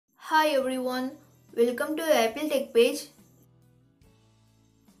Hi everyone, welcome to Apple Tech page.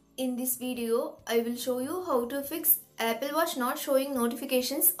 In this video, I will show you how to fix Apple Watch not showing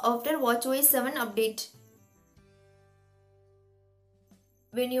notifications after watchOS 7 update.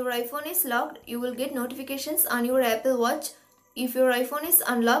 When your iPhone is locked, you will get notifications on your Apple Watch. If your iPhone is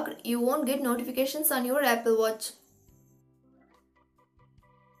unlocked, you won't get notifications on your Apple Watch.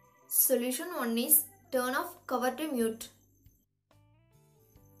 Solution 1 is turn off cover to mute.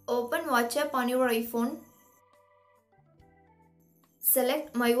 Open Watch app on your iPhone.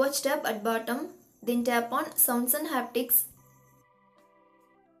 Select My Watch tab at bottom, then tap on Sounds and Haptics.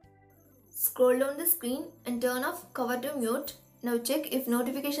 Scroll down the screen and turn off cover to mute. Now check if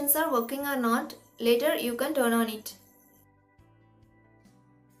notifications are working or not. Later you can turn on it.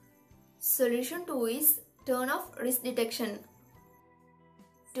 Solution 2 is turn off wrist detection.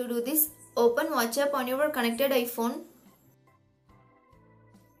 To do this, open Watch app on your connected iPhone.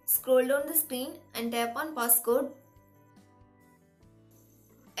 Scroll down the screen and tap on Passcode.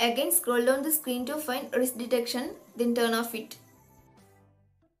 Again scroll down the screen to find wrist detection, then turn off it.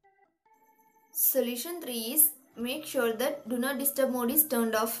 Solution 3 is make sure that Do Not Disturb mode is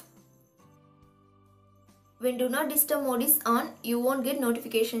turned off. When Do Not Disturb mode is on, you won't get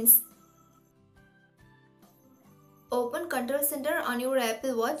notifications. Open Control Center on your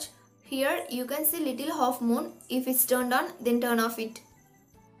Apple Watch. Here you can see little half moon. If it's turned on, then turn off it.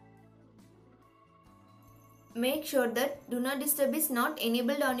 Make sure that Do Not Disturb is not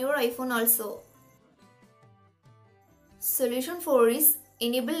enabled on your iPhone also. Solution 4 is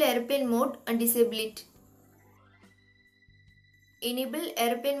enable airplane mode and disable it. Enable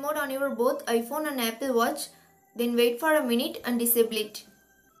airplane mode on your both iPhone and Apple Watch, then wait for a minute and disable it.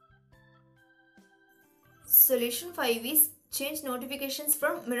 Solution 5 is change notifications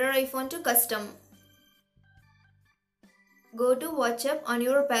from mirror iPhone to custom. Go to Watch app on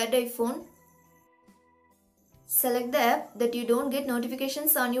your paired iPhone. Select the app that you don't get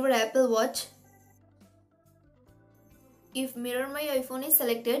notifications on your Apple Watch. If Mirror My iPhone is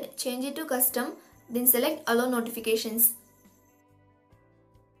selected, change it to custom, then select Allow Notifications.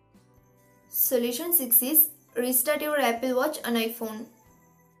 Solution 6 is restart your Apple Watch and iPhone.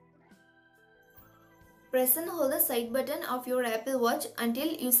 Press and hold the side button of your Apple Watch until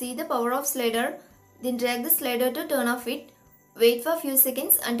you see the power off slider, then drag the slider to turn off it. Wait for a few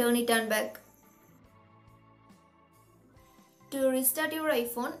seconds and turn it on back. To restart your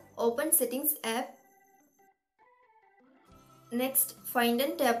iPhone, open Settings app. Next, find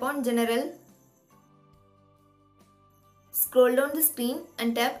and tap on General. Scroll down the screen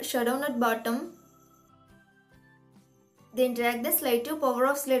and tap Shutdown at bottom. Then drag the slide to power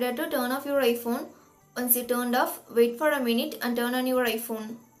off slider to turn off your iPhone. Once you turned off, wait for a minute and turn on your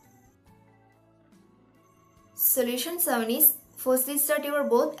iPhone. Solution 7 is force restart your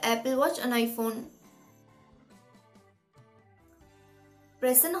both Apple Watch and iPhone.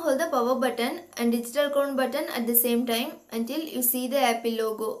 Press and hold the power button and digital crown button at the same time until you see the Apple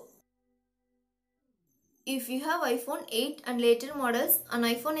logo. If you have iPhone 8 and later models on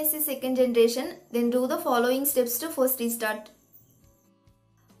iPhone SE 2nd generation, then do the following steps to force restart.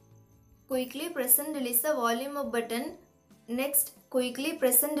 Quickly press and release the volume up button. Next, quickly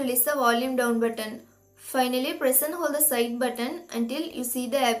press and release the volume down button. Finally, press and hold the side button until you see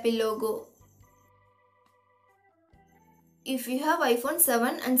the Apple logo. If you have iPhone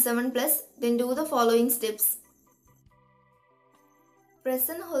 7 and 7 Plus, then do the following steps. Press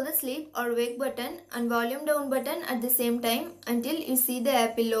and hold the sleep or wake button and volume down button at the same time until you see the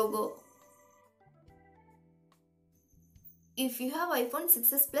Apple logo. If you have iPhone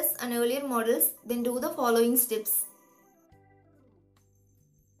 6s Plus and earlier models, then do the following steps.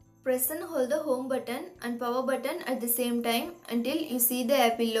 Press and hold the home button and power button at the same time until you see the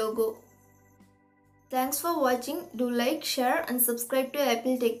Apple logo. Thanks for watching. Do like, share and subscribe to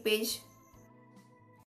Apple Tech page.